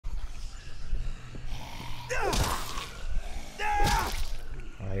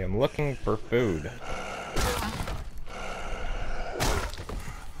I'm looking for food.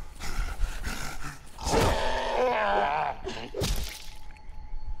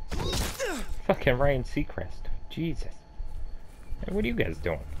 Fucking Ryan Seacrest. Jesus. Hey, what are you guys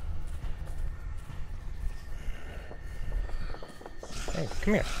doing? Hey,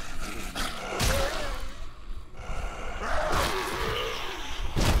 come here.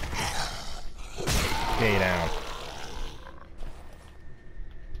 Stay down.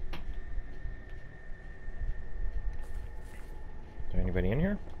 Is there anybody in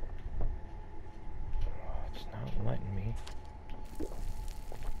here? Oh, it's not letting me.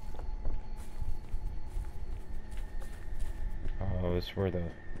 Oh, this is where the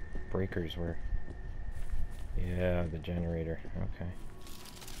breakers were. Yeah, the generator. Okay.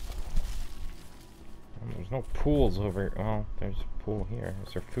 There's no pools over. Well, there's a pool here.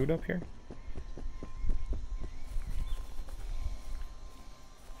 Is there food up here?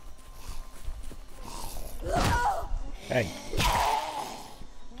 Hey.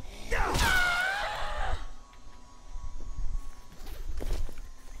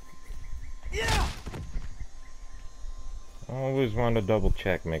 Always want to double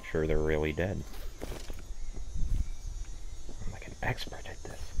check, make sure they're really dead. I'm like an expert at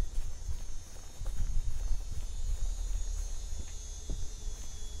this.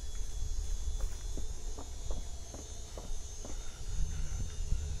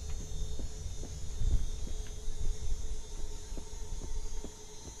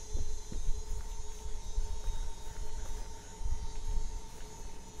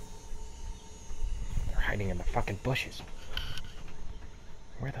 They're hiding in the fucking bushes.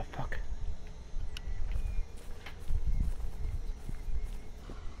 Where the fuck?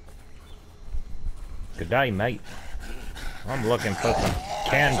 Good day, mate. I'm looking for some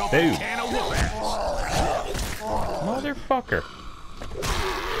canned food. Motherfucker.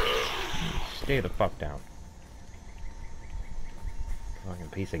 Stay the fuck down. Fucking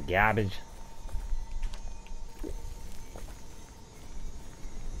piece of garbage.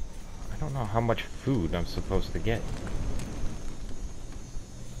 I don't know how much food I'm supposed to get.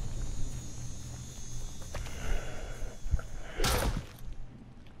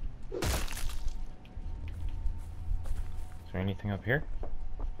 Is there anything up here?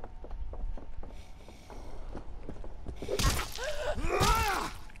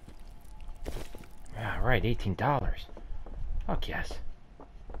 Yeah, right, $18. Fuck yes.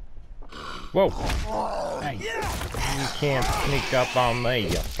 Whoa! Hey, you can't sneak up on me,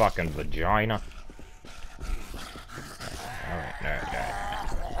 you fucking vagina. Alright, alright.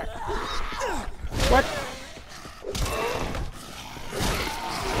 What?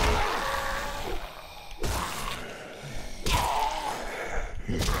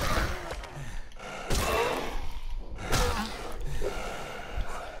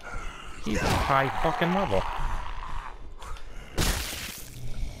 He's a high fucking level.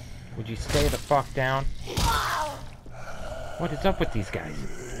 Would you stay the fuck down? What is up with these guys?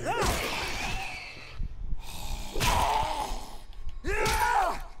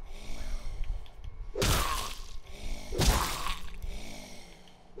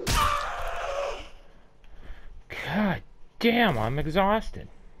 God damn, I'm exhausted.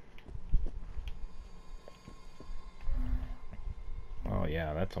 Oh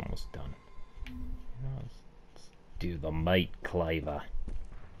yeah, that's almost done. Let's do the mate claver.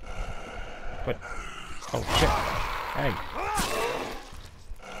 But, oh shit. Hey.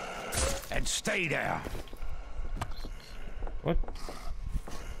 And stay there. What?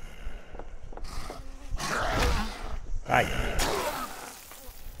 Hey.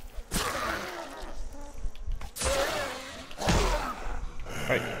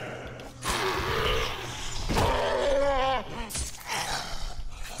 Hey.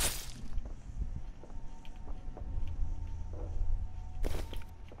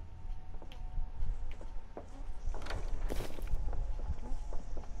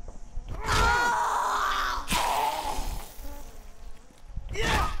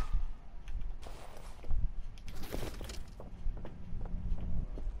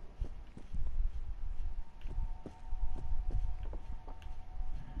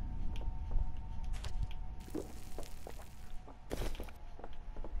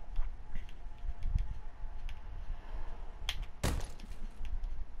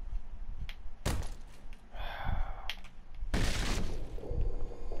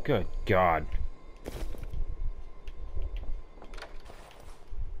 Good God.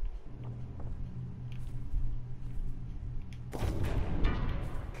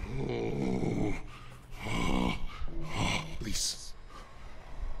 Please.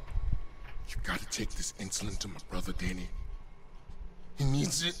 You gotta take this insulin to my brother, Danny. He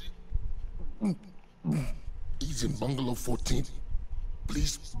needs it. He's in bungalow 14.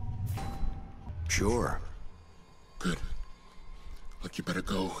 Please. Sure. Good. Look, you better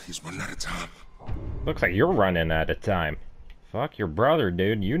go. He's running out of time. Looks like you're running out of time. Fuck your brother,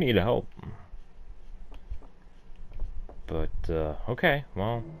 dude. You need help. But, okay.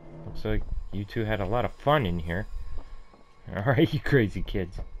 Well, looks like you two had a lot of fun in here. Alright, you crazy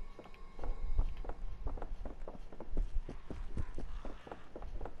kids.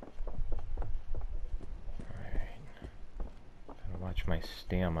 Alright. Gotta watch my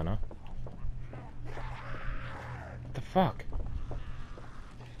stamina. What the fuck?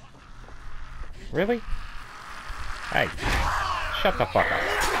 Really? Hey, shut the fuck up.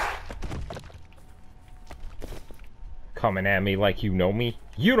 Coming at me like you know me.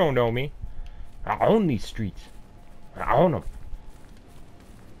 You don't know me. I own these streets. I own them.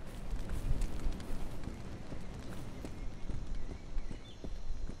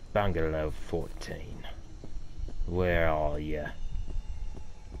 Bungalow 14. Where are ya?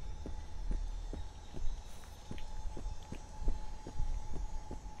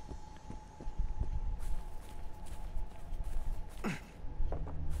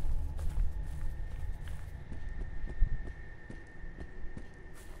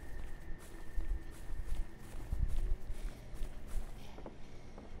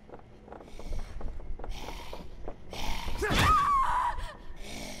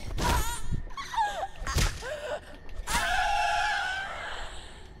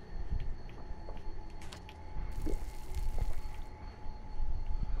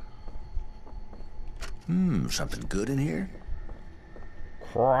 Something good in here?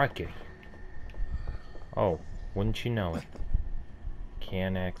 Crikey. Oh, wouldn't you know it?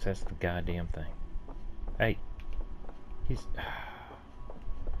 Can't access the goddamn thing. Hey. He's...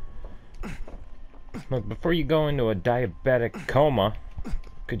 Look, before you go into a diabetic coma,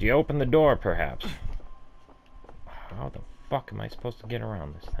 could you open the door, perhaps? How the fuck am I supposed to get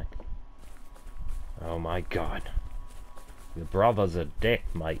around this thing? Oh my god. Your brother's a dick,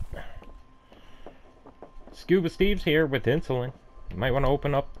 mate. Scuba Steve's here with insulin. You might want to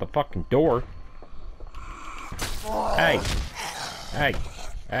open up the fucking door. Hey! Hey!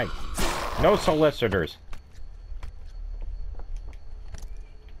 Hey! No solicitors!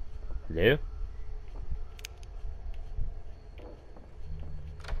 Hello?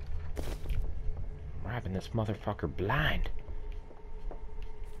 Robbing this motherfucker blind.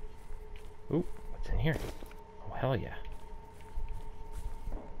 Ooh, what's in here? Oh, hell yeah.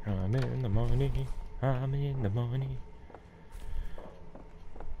 I'm in the morning. I'm in the morning.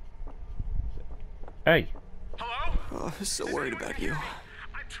 Hey. Hello? Oh, I was so worried about you.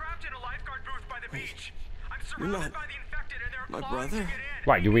 I'm trapped in a lifeguard booth by the beach. I'm You're surrounded not by the infected and they're my clawing to brother? get in.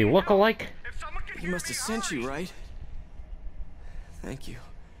 Why, do we look alike? If someone can He hear must me, have sent you, hurry. right? Thank you.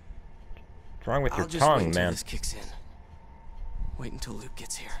 What's wrong with your I'll just wait tongue, until man? this kicks in. Wait until Luke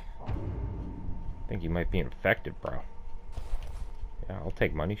gets here. I think you might be infected, bro. Yeah, I'll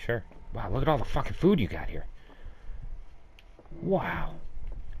take money, sure. Wow, look at all the fucking food you got here. Wow.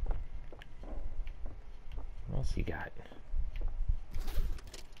 What else you got?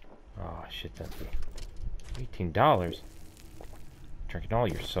 Oh, shit's empty. $18? Drinking all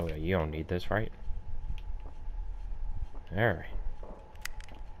your soda. You don't need this, right? Alright.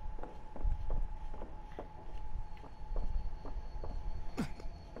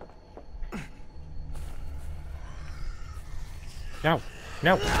 No.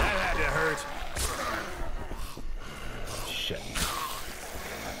 No. That had to hurt. Shit.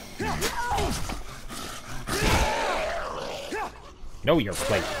 Know your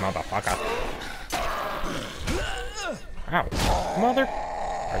place, motherfucker. Ow. Mother...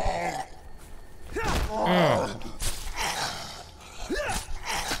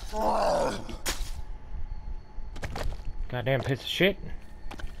 Goddamn piece of shit.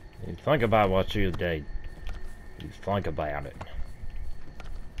 You think about what you did. You think about it.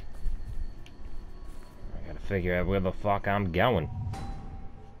 I gotta figure out where the fuck I'm going.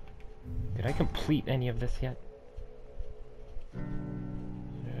 Did I complete any of this yet?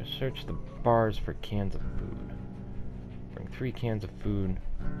 Search the bars for cans of food. Bring 3 cans of food.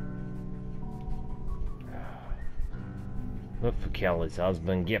 Look for Kelly's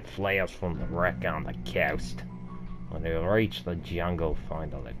husband. Get flares from the wreck on the coast. When they reach the jungle,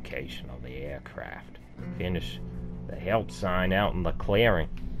 find the location of the aircraft. Finish the help sign out in the clearing.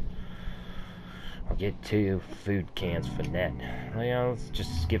 I'll get 2 food cans for Ned. Well, yeah, let's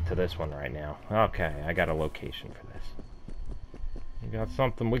just skip to this one right now. Okay, I got a location for this. We got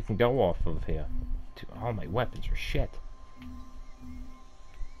something we can go off of here. All my weapons are shit.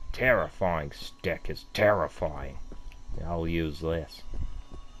 Terrifying stick is terrifying. I'll use this.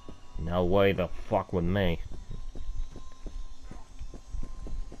 No way the fuck with me.